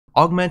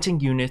Augmenting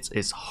units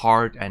is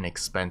hard and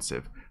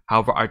expensive.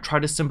 However, I try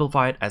to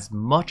simplify it as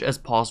much as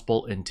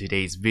possible in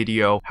today's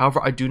video.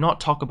 However, I do not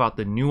talk about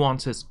the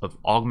nuances of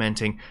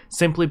augmenting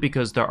simply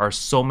because there are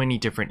so many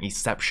different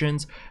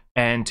exceptions,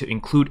 and to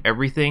include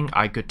everything,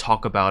 I could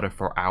talk about it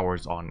for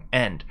hours on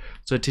end.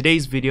 So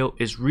today's video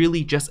is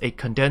really just a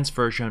condensed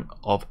version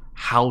of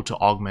how to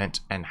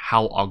augment and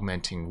how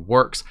augmenting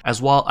works, as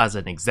well as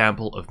an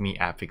example of me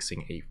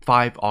affixing a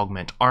 5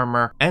 augment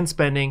armor and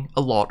spending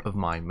a lot of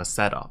my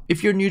Meseta.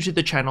 If you're new to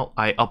the channel,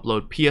 I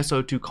upload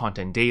PSO2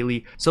 content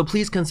daily, so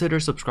please consider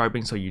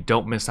subscribing so you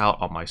don't miss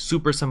out on my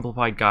super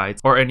simplified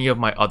guides or any of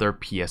my other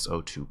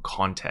PSO2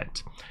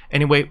 content.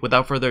 Anyway,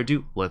 without further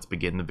ado, let's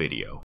begin the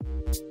video.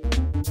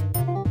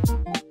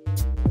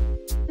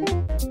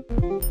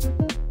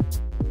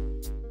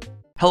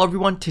 Hello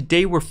everyone,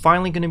 today we're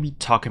finally going to be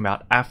talking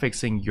about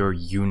affixing your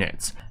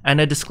units.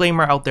 And a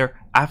disclaimer out there,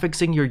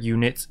 affixing your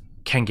units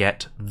can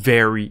get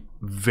very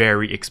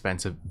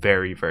expensive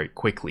very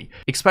quickly.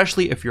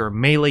 Especially if you're a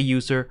melee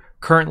user.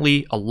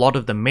 Currently, a lot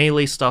of the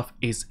melee stuff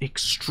is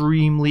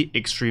extremely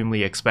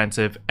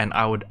expensive, and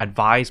I would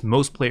advise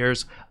most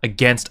players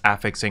against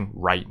affixing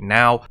right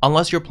now,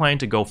 unless you're planning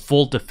to go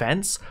full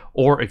defense,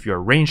 or if you're a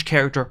ranged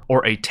character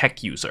or a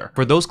tech user.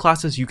 For those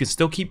classes, you can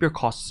still keep your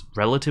costs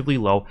relatively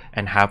low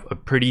and have a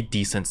pretty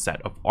decent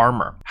set of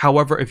armor.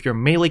 However, if you're a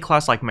melee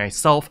class like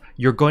myself,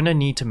 you're going to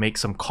need to make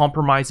some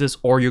compromises,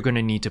 or you're going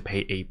to need to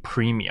pay a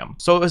premium.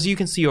 So as you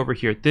can see over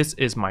here, this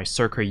is my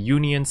Circa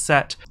Union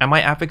set, and my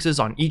affixes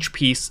on each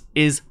piece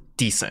is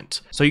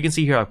decent. So you can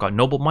see here I've got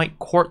Noble Might,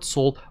 Quartz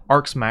Soul,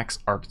 Arcs Max,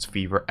 Arcs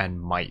Fever,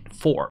 and Might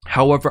 4.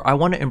 However, I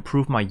want to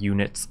improve my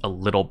units a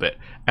little bit.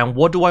 And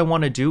what do I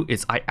want to do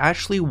is I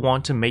actually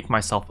want to make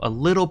myself a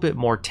little bit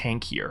more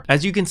tankier.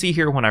 As you can see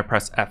here when I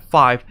press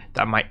F5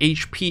 that my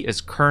HP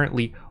is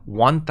currently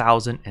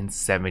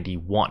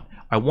 1071.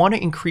 I want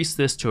to increase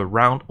this to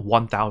around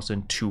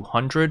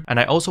 1200, and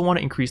I also want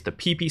to increase the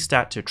PP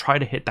stat to try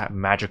to hit that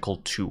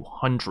magical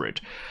 200.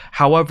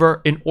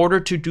 However, in order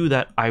to do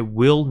that, I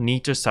will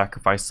need to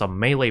sacrifice some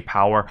melee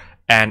power,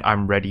 and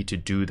I'm ready to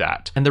do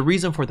that. And the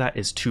reason for that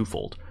is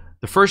twofold.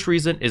 The first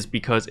reason is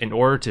because in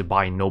order to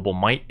buy Noble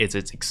Might, it's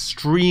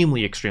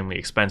extremely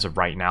expensive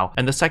right now.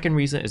 And the second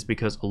reason is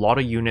because a lot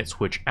of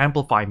units which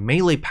amplify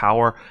melee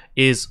power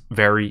is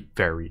very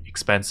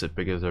expensive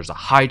because there's a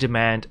high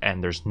demand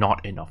and there's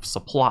not enough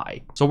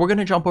supply. So we're going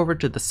to jump over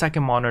to the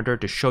second monitor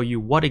to show you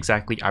what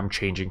exactly I'm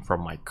changing from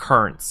my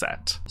current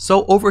set.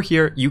 So over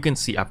here, you can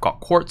see I've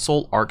got Quartz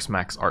Soul, Arcs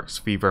Max, Arcs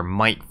Fever,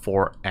 Might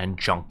 4, and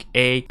Junk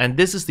A. And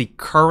this is the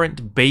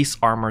current base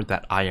armor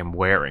that I am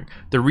wearing.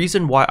 The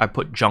reason why I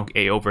put Junk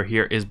A over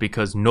here is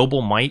because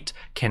Noble Might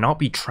cannot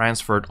be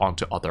transferred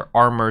onto other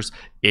armors.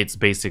 It's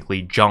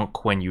basically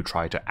junk when you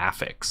try to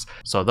affix.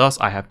 So thus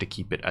I have to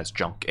keep it as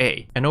Junk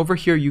A. And over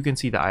here you can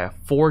see that I have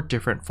 4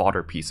 different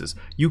fodder pieces.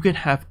 You can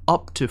have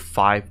up to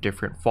 5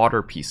 different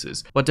fodder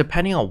pieces, but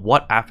depending on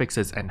what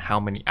affixes and how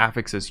many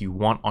affixes you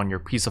want on your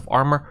piece of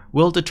armor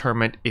will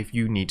determine if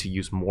you need to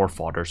use more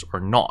fodders or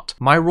not.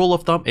 My rule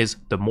of thumb is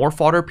the more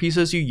fodder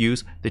pieces you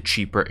use, the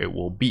cheaper it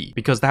will be,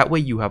 because that way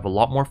you have a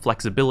lot more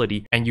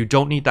flexibility and you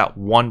don't need that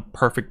one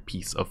perfect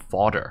piece of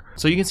fodder.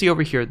 So you can see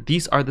over here,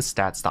 these are the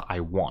stats that I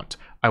want.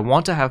 I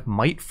want to have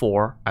Might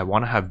 4, I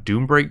want to have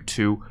Doombreak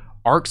 2,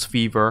 Arcs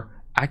Fever,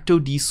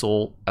 Acto D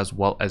Soul, as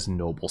well as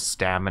Noble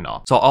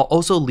Stamina. So I'll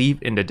also leave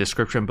in the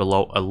description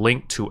below a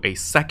link to a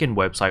second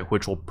website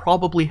which will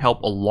probably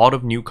help a lot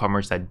of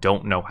newcomers that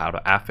don't know how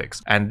to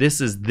affix. And this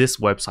is this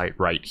website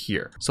right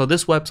here. So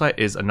this website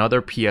is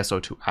another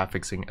PSO2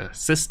 Affixing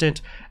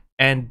Assistant,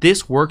 and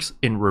this works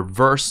in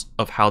reverse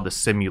of how the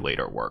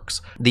simulator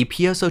works. The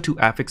PSO2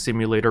 Affix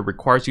Simulator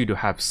requires you to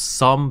have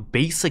some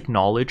basic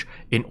knowledge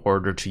in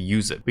order to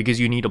use it, because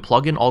you need to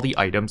plug in all the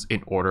items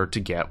in order to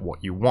get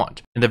what you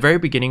want. In the very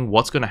beginning,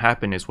 what's going to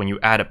happen is when you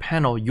add a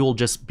panel, you'll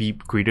just be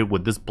greeted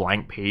with this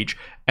blank page,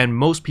 and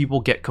most people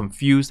get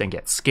confused and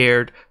get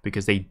scared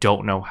because they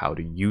don't know how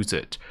to use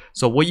it.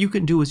 So what you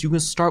can do is you can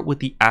start with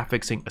the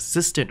Affixing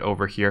Assistant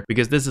over here,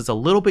 because this is a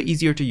little bit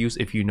easier to use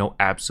if you know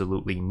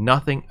absolutely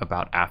nothing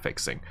about affixing.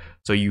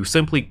 So you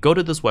simply go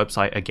to this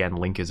website, again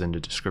link is in the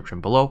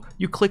description below,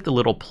 you click the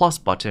little plus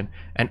button,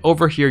 and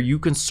over here you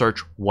can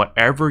search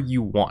whatever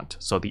you want.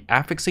 So the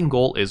affixing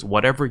goal is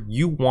whatever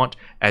you want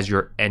as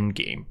your end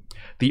game.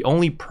 The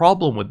only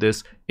problem with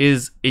this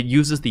is it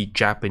uses the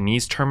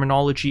Japanese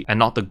terminology and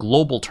not the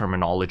global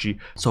terminology.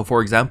 So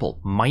for example,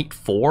 Might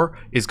 4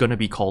 is going to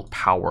be called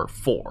Power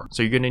 4.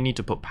 So you're going to need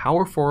to put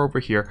Power 4 over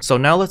here. So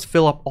now let's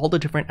fill up all the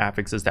different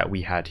affixes that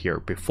we had here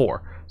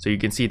before. So you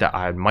can see that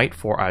I had Might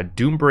 4, I had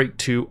Doombreak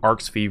 2,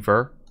 Arcs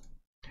Fever.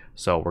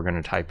 So we're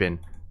going to type in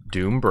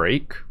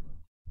Doombreak,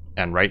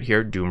 and right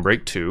here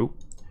Doombreak 2.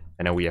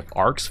 And then we have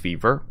Arcs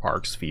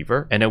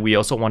Fever, and then we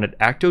also wanted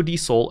Acto D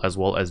Soul as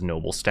well as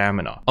Noble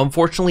Stamina.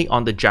 Unfortunately,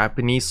 on the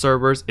Japanese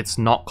servers, it's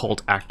not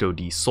called Acto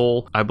D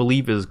Soul. I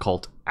believe it is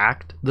called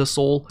Act the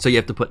Soul. So you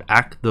have to put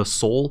Act the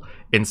Soul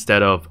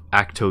instead of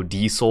Acto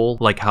D Soul,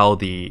 like how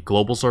the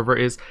global server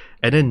is,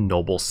 and then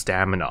Noble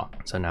Stamina.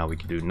 So now we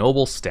can do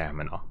Noble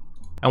Stamina.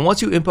 And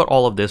once you input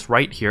all of this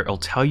right here, it'll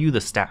tell you the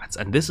stats.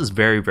 And this is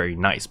very, very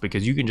nice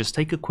because you can just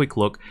take a quick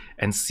look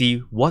and see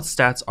what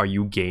stats are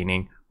you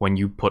gaining when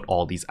you put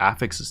all these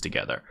affixes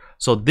together.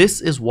 So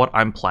this is what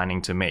I'm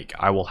planning to make.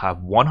 I will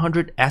have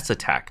 100 S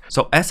attack.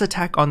 So S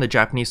attack on the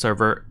Japanese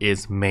server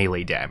is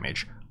melee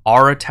damage.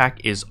 R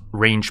attack is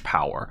range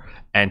power.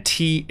 And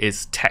T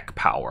is tech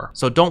power.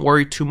 So don't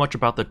worry too much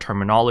about the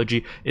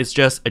terminology. It's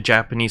just a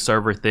Japanese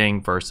server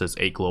thing versus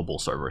a global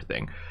server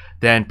thing.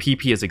 Then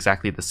PP is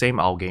exactly the same.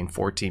 I'll gain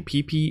 14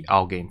 PP,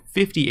 I'll gain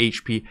 50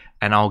 HP,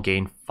 and I'll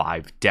gain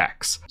 5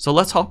 dex. So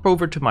let's hop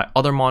over to my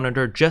other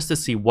monitor just to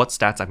see what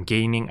stats I'm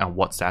gaining and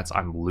what stats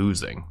I'm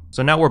losing.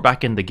 So now we're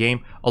back in the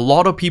game. A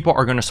lot of people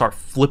are going to start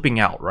flipping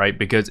out, right?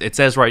 Because it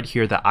says right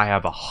here that I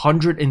have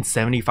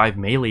 175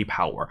 melee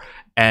power.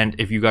 And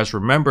if you guys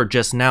remember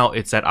just now,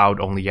 it said I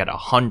would only get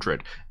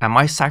 100. Am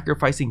I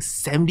sacrificing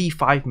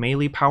 75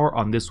 melee power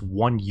on this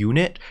one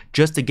unit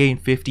just to gain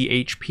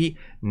 50 HP?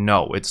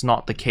 No, it's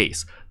not the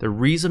case. The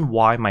reason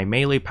why my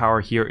melee power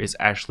here is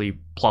actually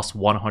plus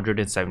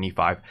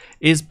 175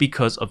 is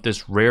because of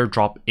this rare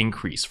drop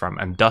increase from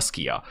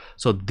Amduskia.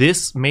 So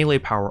this melee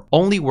power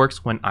only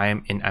works when I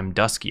am in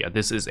Amduskia.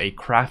 This is a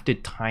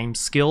crafted time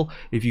skill.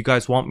 If you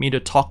guys want me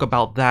to talk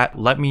about that,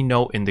 let me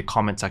know in the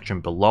comment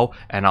section below,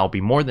 and I'll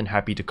be more than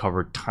happy to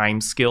cover time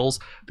skills,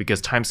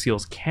 because time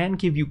skills can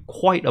give you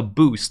quite a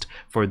boost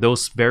for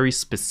those very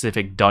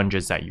specific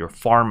dungeons that you're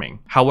farming.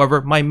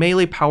 However, my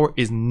melee power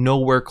is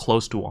nowhere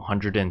close to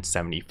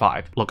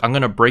 175. Look, I'm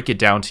gonna break it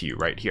down to you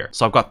right here.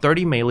 So I've got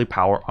 30 melee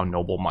power on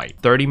Noble Might,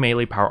 30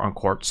 melee power on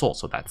Quartz Soul,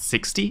 so that's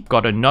 60.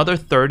 Got another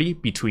 30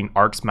 between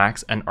Arcs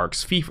Max and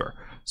Arcs Fever,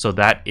 so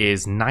that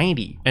is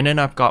 90. And then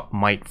I've got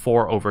Might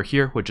 4 over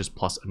here, which is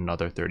plus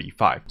another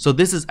 35. So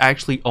this is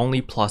actually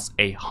only plus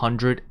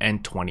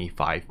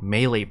 125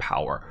 melee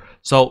power.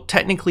 So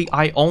technically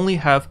I only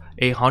have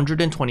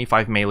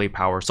 125 melee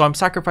power, so I'm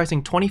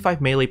sacrificing 25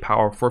 melee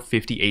power for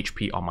 50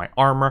 HP on my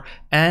armor,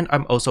 and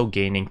I'm also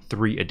gaining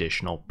 3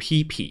 additional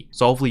PP.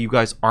 So hopefully you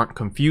guys aren't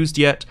confused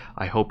yet.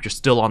 I hope you're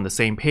still on the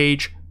same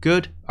page.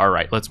 Good?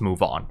 Alright, let's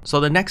move on. So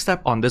the next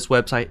step on this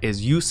website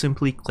is you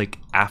simply click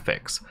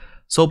Affix.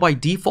 So by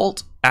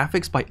default,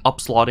 Affix by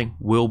upslotting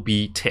will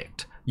be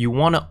ticked. You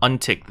want to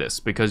untick this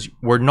because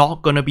we're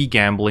not going to be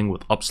gambling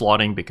with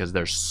upslotting because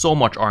there's so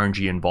much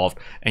RNG involved,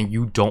 and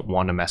you don't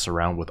want to mess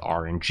around with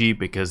RNG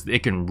because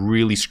it can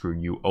really screw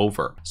you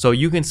over. So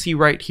you can see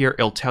right here,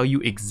 it'll tell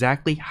you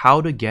exactly how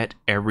to get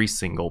every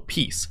single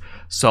piece.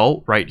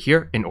 So right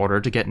here, in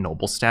order to get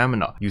Noble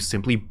Stamina, you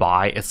simply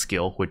buy a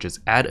skill, which is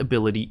add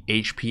ability,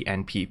 HP,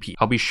 and PP.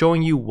 I'll be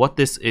showing you what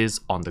this is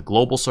on the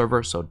global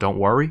server, so don't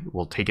worry,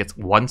 we'll take it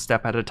one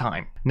step at a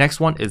time. Next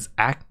one is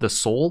Act the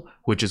Soul,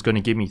 which is going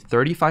to give me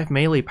 35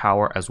 melee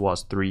power as well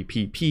as 3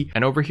 PP,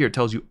 and over here it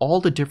tells you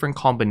all the different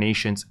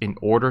combinations in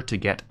order to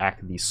get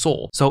Act the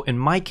Soul. So in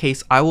my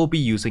case, I will be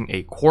using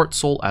a Quartz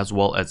Soul as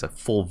well as a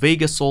full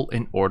Vega Soul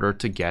in order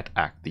to get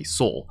Act the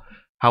Soul.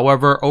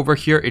 However, over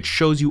here it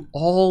shows you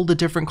all the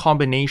different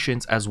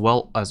combinations as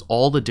well as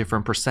all the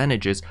different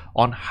percentages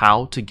on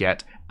how to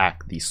get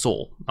Act the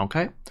Soul.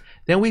 Okay,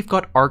 then we've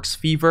got Arcs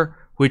Fever,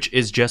 which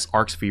is just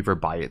Arcs Fever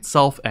by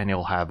itself, and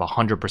it'll have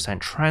 100%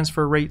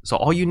 transfer rate. So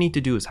all you need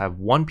to do is have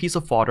one piece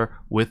of fodder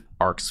with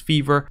Arcs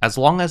Fever. As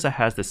long as it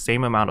has the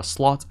same amount of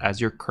slots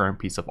as your current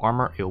piece of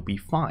armor, it'll be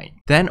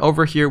fine. Then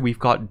over here, we've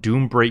got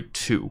Doombreak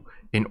 2.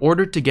 In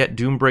order to get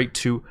Doombreak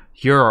 2,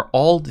 here are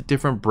all the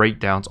different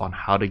breakdowns on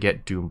how to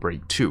get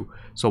Doombreak 2.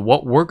 So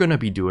what we're going to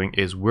be doing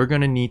is we're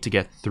going to need to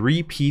get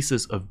 3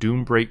 pieces of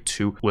Doombreak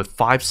 2 with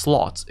 5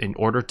 slots in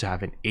order to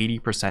have an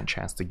 80%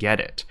 chance to get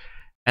it.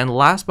 And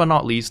last but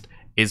not least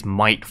is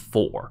Might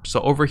 4. So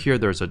over here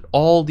there's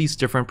all these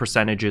different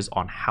percentages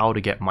on how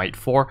to get Might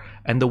 4,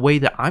 and the way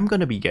that I'm going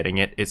to be getting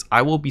it is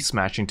I will be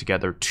smashing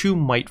together 2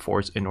 Might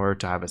 4s in order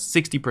to have a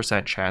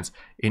 60% chance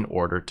in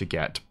order to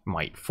get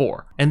Might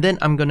 4. And then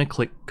I'm going to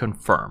click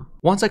Confirm.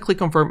 Once I click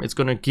Confirm, it's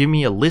going to give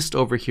me a list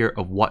over here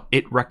of what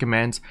it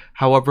recommends.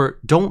 However,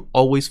 don't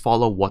always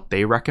follow what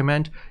they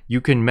recommend.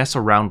 You can mess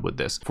around with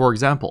this. For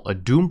example, a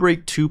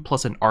Doombreak 2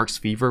 plus an Arcs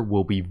Fever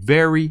will be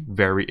very,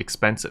 very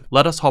expensive.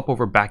 Let us hop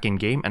over back in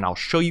game and I'll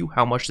show you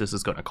how much this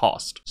is going to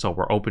cost. So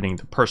we're opening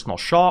the personal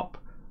shop.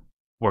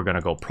 We're going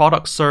to go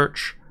product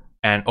search.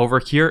 And over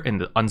here in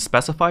the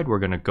unspecified, we're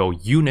going to go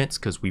units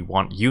because we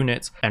want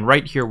units. And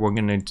right here, we're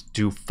going to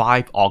do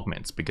 5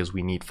 augments because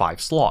we need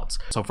 5 slots.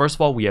 So first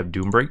of all, we have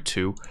Doombreak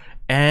 2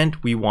 and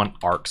we want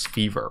Arcs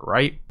Fever,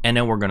 right? And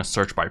then we're going to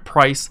search by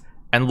price.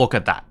 And look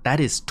at that. That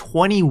is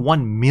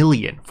 21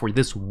 million for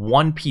this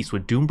one piece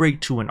with Doombreak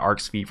 2 and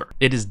Arcs Fever.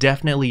 It is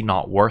definitely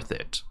not worth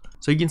it.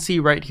 So you can see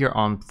right here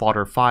on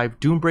Fodder 5,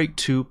 Doombreak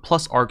 2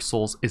 plus Arc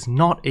Souls is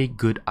not a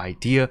good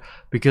idea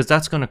because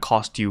that's going to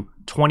cost you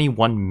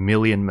 21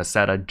 million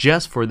Meseta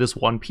just for this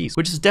one piece,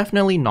 which is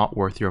definitely not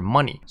worth your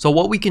money. So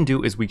what we can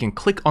do is we can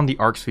click on the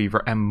Arcs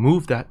Fever and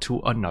move that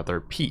to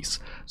another piece.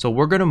 So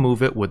we're going to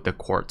move it with the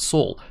Quartz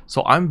Soul.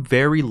 So I'm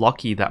very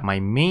lucky that my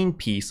main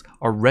piece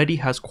already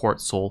has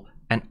Quartz Soul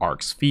and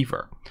Arcs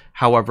Fever.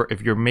 However,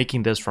 if you're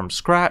making this from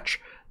scratch,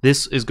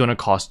 this is going to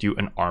cost you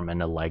an arm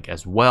and a leg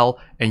as well,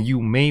 and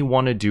you may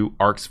want to do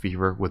Arc's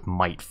Fever with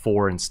Might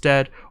 4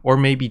 instead, or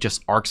maybe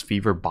just Arc's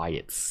Fever by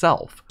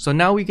itself. So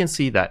now we can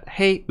see that,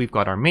 hey, we've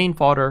got our main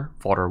fodder,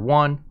 fodder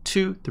 1,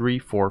 2, 3,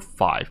 4,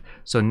 5.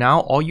 So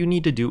now all you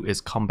need to do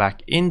is come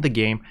back in the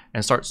game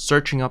and start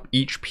searching up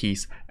each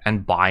piece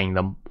and buying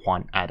them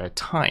one at a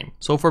time.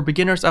 So for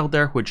beginners out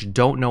there which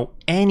don't know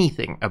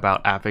anything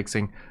about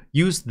affixing,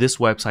 use this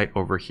website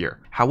over here.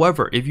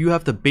 However, if you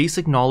have the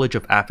basic knowledge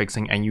of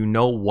affixing and you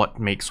know what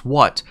makes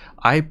what,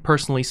 I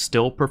personally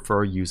still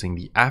prefer using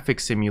the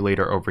Affix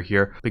Simulator over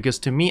here, because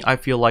to me, I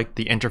feel like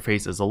the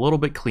interface is a little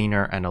bit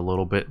cleaner and a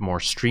little bit more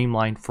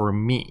streamlined for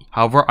me.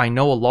 However, I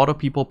know a lot of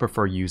people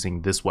prefer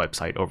using this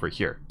website over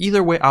here.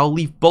 Either way, I'll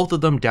leave both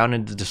of them down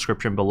in the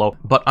description below,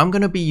 but I'm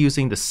going to be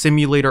using the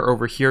simulator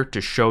over here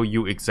to show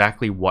you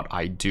exactly what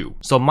I do.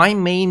 So my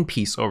main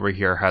piece over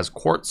here has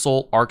Quartz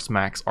Soul, Arc's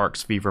Max,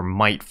 Arc's Fever,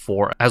 Might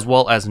 4, as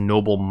well as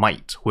Noble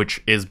Might,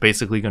 which is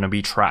basically going to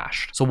be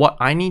trashed. So what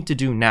I need to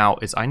do now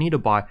is I need to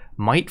buy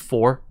Might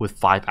 4 with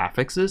 5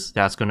 affixes.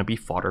 That's going to be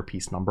fodder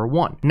piece number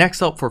 1.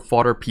 Next up, for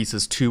fodder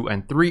pieces 2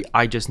 and 3,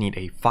 I just need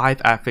a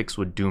 5 affix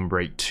with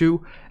Doombreak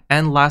 2.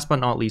 And last but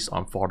not least,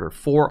 on fodder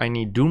 4, I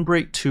need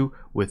Doombreak 2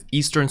 with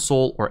Eastern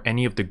Soul or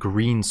any of the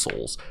green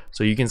souls.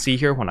 So you can see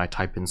here when I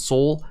type in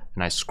soul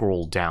and I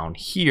scroll down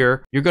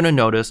here, you're going to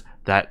notice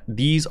that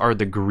these are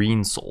the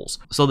green souls.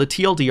 So the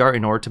TLDR,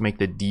 in order to make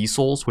the D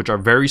souls, which are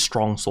very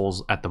strong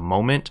souls at the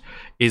moment,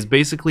 is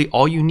basically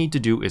all you need to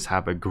do is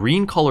have a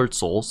green colored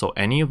soul, so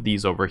any of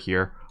these over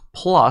here,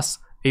 plus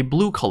a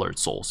blue colored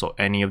soul, so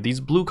any of these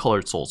blue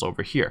colored souls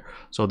over here.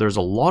 So there's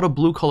a lot of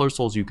blue colored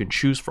souls you can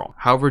choose from.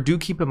 However, do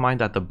keep in mind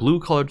that the blue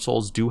colored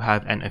souls do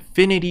have an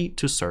affinity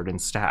to certain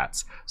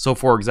stats. So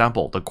for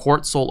example, the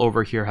Quartz soul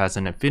over here has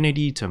an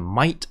affinity to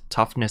Might,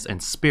 Toughness,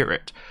 and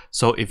Spirit.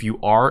 So if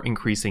you are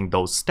increasing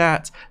those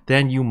stats,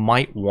 then you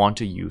might want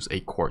to use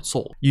a Quartz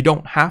soul. You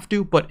don't have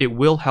to, but it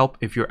will help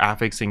if you're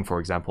affixing, for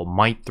example,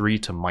 Might 3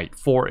 to Might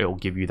 4. It will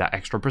give you that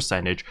extra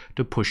percentage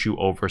to push you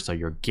over, so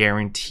you're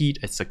guaranteed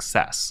a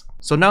success.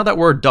 So now that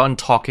we're done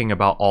talking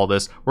about all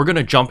this, we're going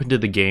to jump into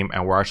the game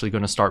and we're actually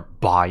going to start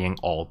buying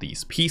all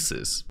these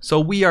pieces. So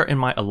we are in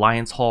my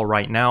Alliance Hall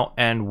right now,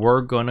 and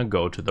we're going to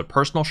go to the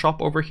personal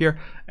shop over here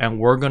and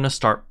we're going to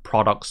start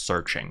product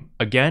searching.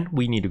 Again,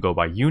 we need to go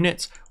by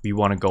units. We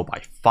want to go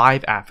by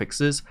 5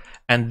 affixes,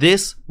 and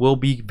this will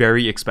be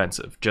very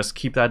expensive. Just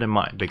keep that in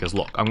mind, because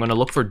look, I'm going to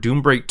look for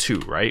Doombreak 2,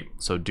 right?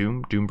 So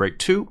Doombreak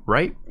 2,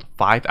 right?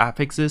 5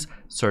 affixes,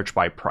 search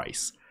by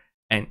price.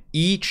 And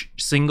each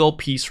single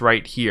piece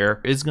right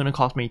here is going to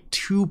cost me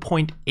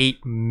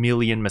 2.8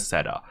 million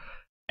Meseta.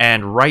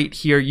 And right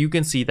here, you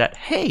can see that,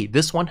 hey,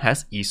 this one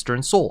has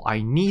Eastern Soul.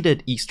 I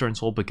needed Eastern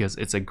Soul because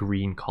it's a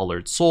green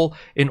colored soul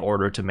in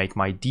order to make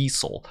my D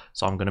Soul.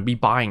 So I'm going to be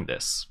buying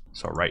this.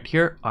 So right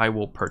here, I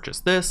will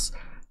purchase this.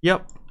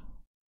 Yep.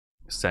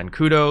 Send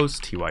kudos,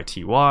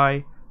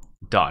 TYTY,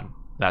 done.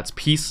 That's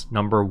piece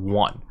number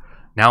 1.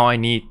 Now I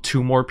need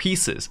 2 more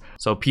pieces.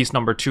 So piece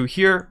number 2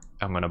 here,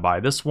 I'm going to buy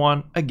this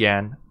one.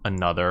 Again,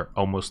 another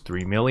almost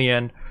 3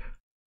 million.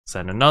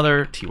 Send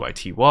another,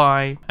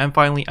 TYTY. And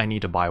finally, I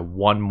need to buy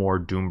 1 more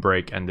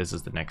Doombreak, and this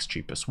is the next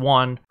cheapest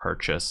one.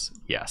 Purchase,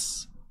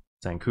 yes.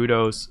 Send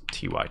kudos,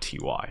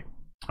 TYTY.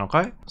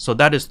 Okay, so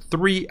that is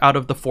 3 out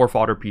of the 4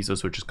 fodder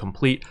pieces, which is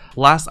complete.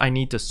 Last, I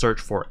need to search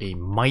for a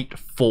Might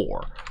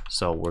 4.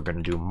 So we're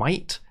going to do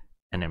Might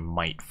and then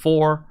Might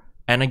 4.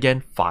 And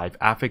again, 5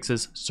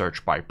 affixes,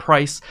 search by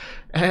price.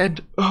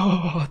 And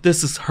oh,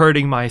 this is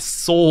hurting my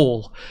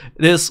soul.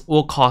 This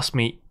will cost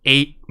me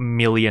 8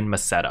 million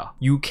Meseta.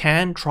 You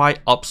can try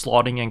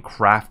upslotting and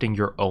crafting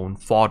your own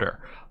fodder.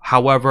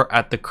 However,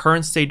 at the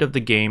current state of the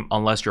game,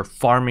 unless you're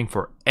farming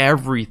for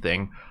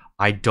everything,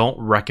 I don't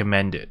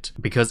recommend it,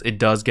 because it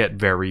does get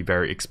very,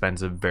 very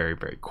expensive very,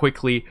 very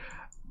quickly.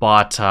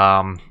 But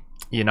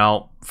you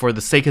know, for the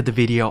sake of the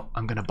video,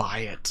 I'm gonna buy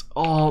it.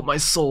 Oh, my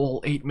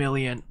soul, 8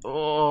 million.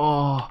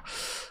 Oh.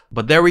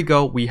 But there we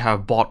go, we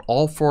have bought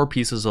all 4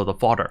 pieces of the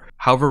fodder.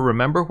 However,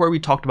 remember where we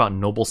talked about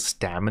noble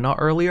stamina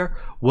earlier?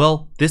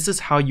 Well, this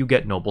is how you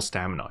get noble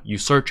stamina. You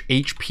search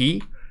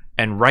HP,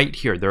 and right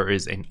here there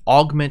is an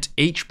augment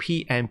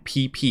HP and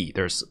PP.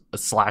 There's a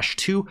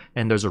 /2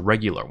 and there's a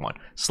regular one.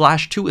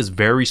 /2 is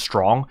very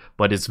strong,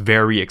 but it's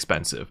very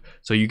expensive.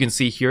 So you can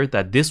see here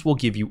that this will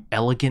give you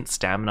elegant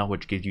stamina,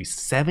 which gives you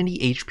 70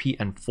 HP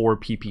and 4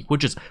 PP,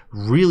 which is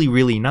really,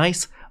 really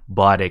nice,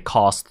 but it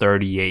costs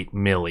 38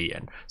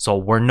 million. So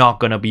we're not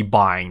gonna be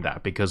buying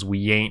that because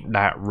we ain't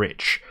that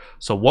rich.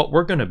 So what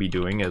we're gonna be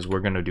doing is we're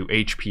gonna do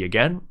HP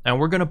again, and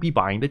we're gonna be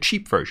buying the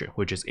cheap version,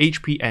 which is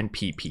HP and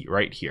PP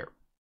right here.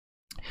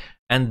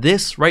 And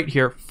this right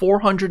here,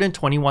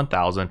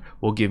 421,000,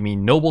 will give me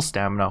noble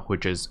stamina,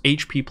 which is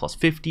HP plus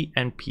 50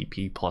 and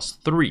PP plus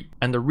 3.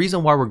 And the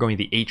reason why we're going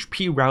the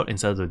HP route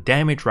instead of the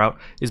damage route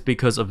is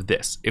because of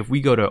this. If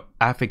we go to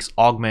Affix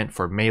Augment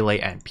for melee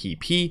and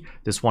PP,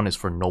 this one is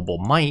for noble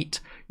might,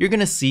 you're going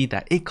to see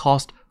that it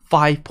costs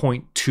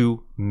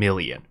 5.2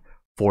 million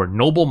for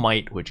noble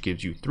might, which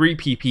gives you 3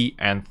 PP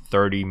and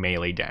 30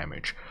 melee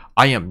damage.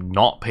 I am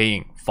not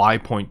paying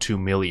 5.2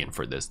 million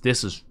for this.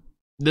 This is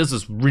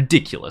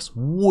ridiculous,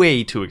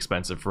 way too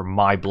expensive for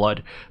my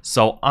blood.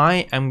 So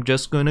I am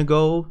just gonna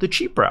go the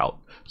cheap route.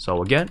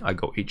 So again, I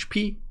go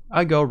HP,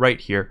 I go right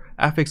here,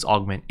 Affix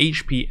Augment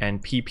HP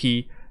and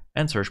PP,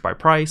 and search by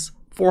price,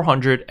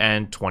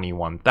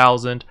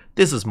 421,000.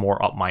 This is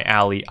more up my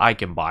alley, I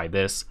can buy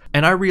this.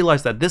 And I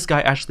realized that this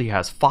guy actually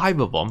has 5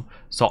 of them,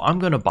 so I'm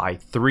gonna buy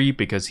 3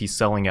 because he's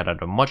selling it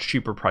at a much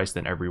cheaper price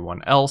than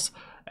everyone else.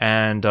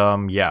 And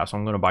yeah, so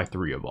I'm gonna buy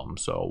 3 of them,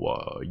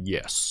 so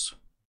yes.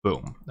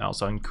 Boom. Now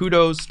so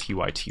kudos,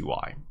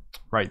 TYTY,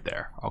 right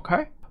there,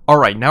 okay?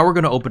 Alright, now we're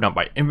going to open up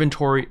my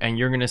inventory and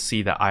you're going to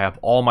see that I have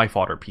all my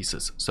fodder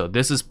pieces. So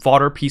this is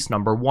fodder piece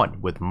number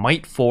 1 with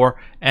Might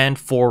 4 and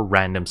 4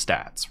 random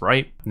stats,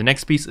 right? The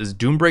next piece is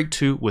Doombreak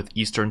 2 with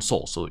Eastern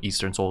Soul. So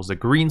Eastern Soul is the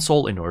green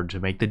soul in order to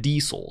make the D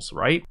souls,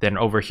 right? Then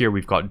over here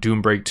we've got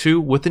Doombreak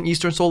 2 with an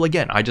Eastern Soul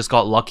again. I just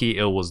got lucky,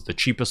 it was the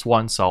cheapest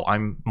one, so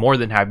I'm more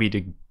than happy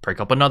to break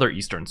up another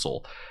Eastern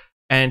Soul.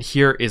 And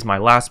here is my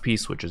last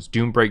piece, which is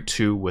Doombreak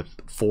 2 with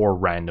 4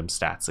 random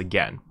stats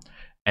again.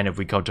 And if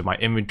we go to my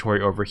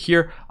inventory over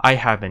here, I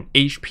have an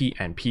HP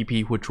and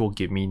PP, which will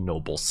give me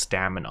noble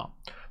stamina.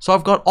 So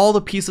I've got all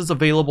the pieces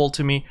available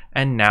to me,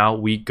 and now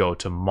we go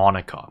to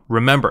Monica.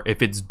 Remember,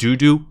 if it's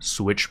Dudu,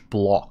 switch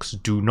blocks.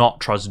 Do not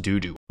trust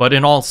Dudu. But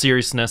in all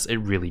seriousness, it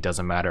really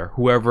doesn't matter.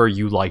 Whoever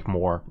you like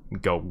more,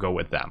 go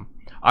with them.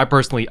 I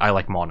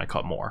like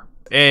Monica more.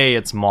 Hey,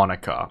 it's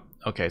Monica.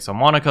 Okay, so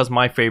Monica's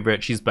my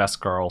favorite. She's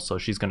best girl, so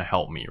she's gonna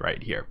help me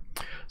right here.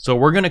 So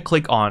we're gonna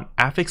click on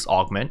Affix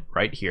Augment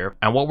right here,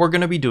 and what we're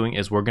gonna be doing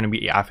is we're gonna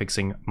be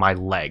affixing my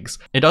legs.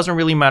 It doesn't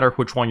really matter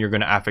which one you're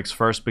gonna affix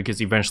first because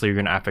eventually you're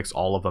gonna affix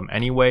all of them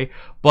anyway,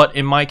 but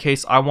in my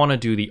case, I wanna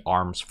do the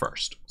arms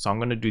first. So I'm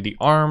gonna do the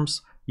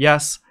arms,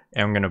 yes,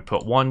 and I'm gonna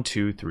put 1,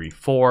 2, 3,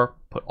 4,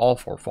 put all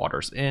 4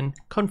 fodders in,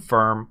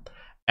 confirm.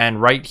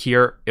 And right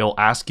here, it'll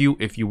ask you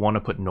if you want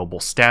to put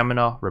noble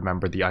stamina.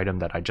 Remember the item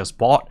that I just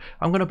bought?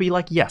 I'm going to be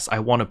like, yes, I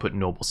want to put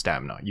noble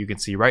stamina. You can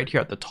see right here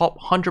at the top,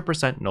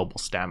 100% noble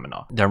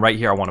stamina. Then right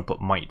here, I want to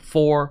put Might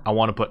 4. I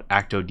want to put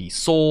Acto D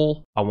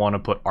Soul. I want to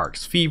put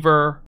Ark's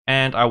Fever.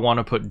 And I want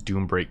to put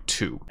Doombreak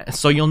 2.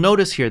 So you'll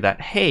notice here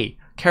that, hey,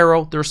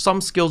 Caro, there's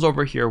some skills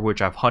over here which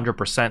have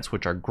 100%,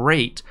 which are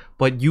great,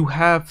 but you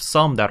have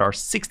some that are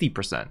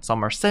 60%,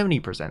 some are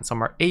 70%,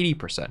 some are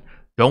 80%.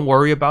 Don't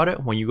worry about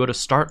it. When you go to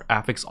start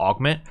Affix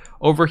Augment,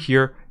 over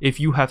here, if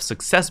you have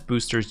success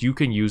boosters, you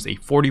can use a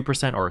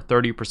 40% or a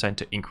 30%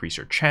 to increase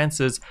your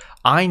chances.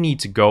 I need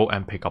to go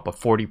and pick up a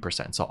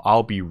 40%, so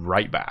I'll be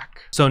right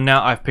back. So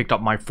now I've picked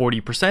up my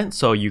 40%,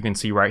 so you can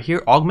see right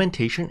here,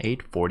 Augmentation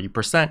Aid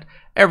 40%.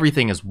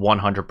 Everything is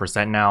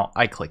 100% now.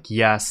 I click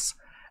yes,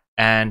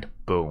 and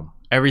boom,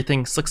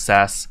 everything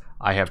success.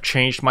 I have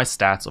changed my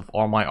stats of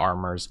all my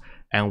armors,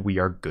 and we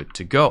are good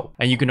to go.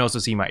 And you can also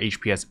see my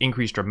HP has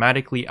increased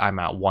dramatically. I'm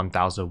at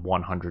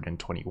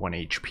 1,121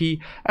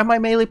 HP, and my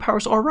melee power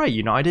is alright,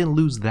 you know, I didn't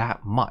lose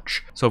that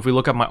much. So if we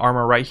look at my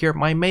armor right here,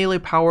 my melee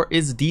power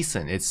is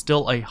decent. It's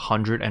still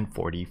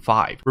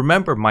 145.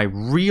 Remember, my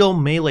real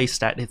melee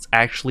stat, it's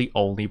actually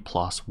only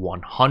plus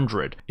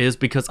 100. It is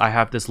because I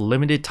have this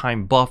limited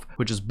time buff,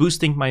 which is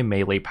boosting my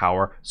melee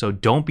power, so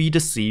don't be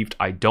deceived.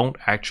 I don't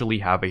actually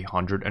have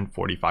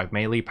 145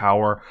 melee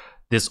power.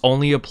 This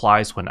only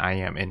applies when I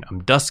am in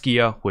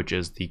Amduskia, which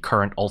is the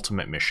current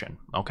ultimate mission,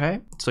 okay?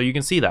 So you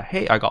can see that,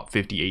 hey, I got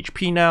 50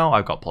 HP now,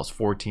 I've got plus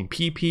 14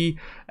 PP,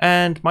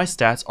 and my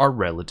stats are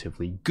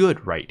relatively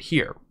good right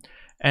here.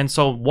 And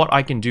so what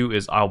I can do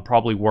is I'll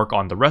probably work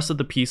on the rest of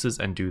the pieces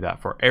and do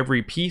that for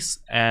every piece,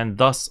 and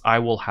thus I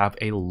will have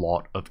a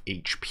lot of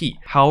HP.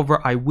 However,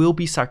 I will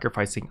be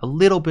sacrificing a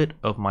little bit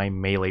of my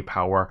melee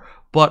power,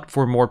 but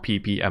for more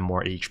PP and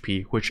more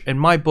HP, which in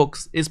my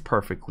books is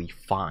perfectly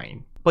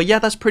fine. But yeah,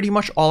 that's pretty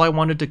much all I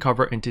wanted to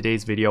cover in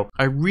today's video.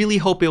 I really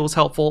hope it was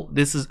helpful.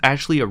 This is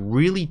actually a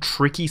really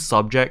tricky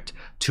subject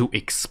to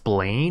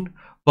explain,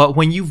 but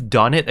when you've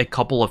done it a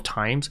couple of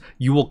times,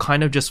 you will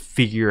kind of just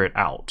figure it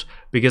out.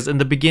 Because in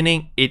the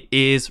beginning, it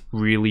is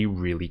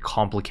really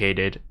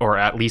complicated, or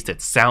at least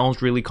it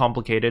sounds really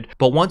complicated.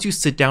 But once you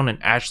sit down and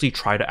actually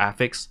try to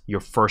affix your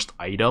first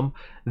item,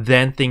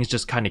 then things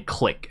just kind of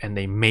click and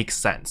they make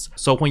sense.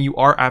 So when you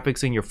are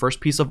affixing your first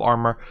piece of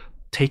armor,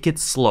 take it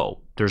slow.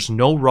 There's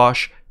no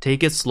rush.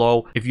 Take it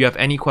slow. If you have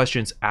any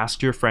questions,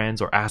 ask your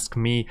friends or ask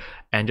me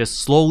and just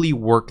slowly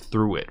work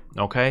through it,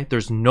 okay?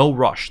 There's no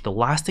rush. The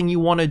last thing you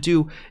want to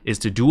do is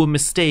to do a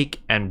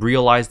mistake and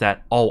realize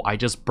that, oh, I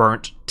just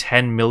burnt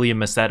 10 million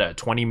Meseta,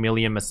 20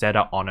 million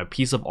Meseta on a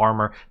piece of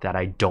armor that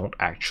I don't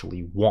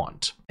actually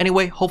want.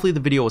 Anyway, hopefully the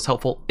video was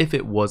helpful. If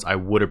it was, I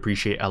would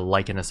appreciate a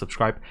like and a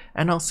subscribe,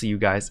 and I'll see you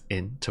guys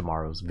in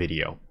tomorrow's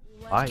video.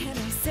 Bye.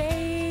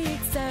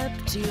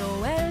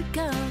 You're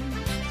welcome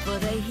for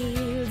the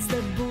heals,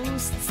 the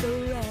boosts, the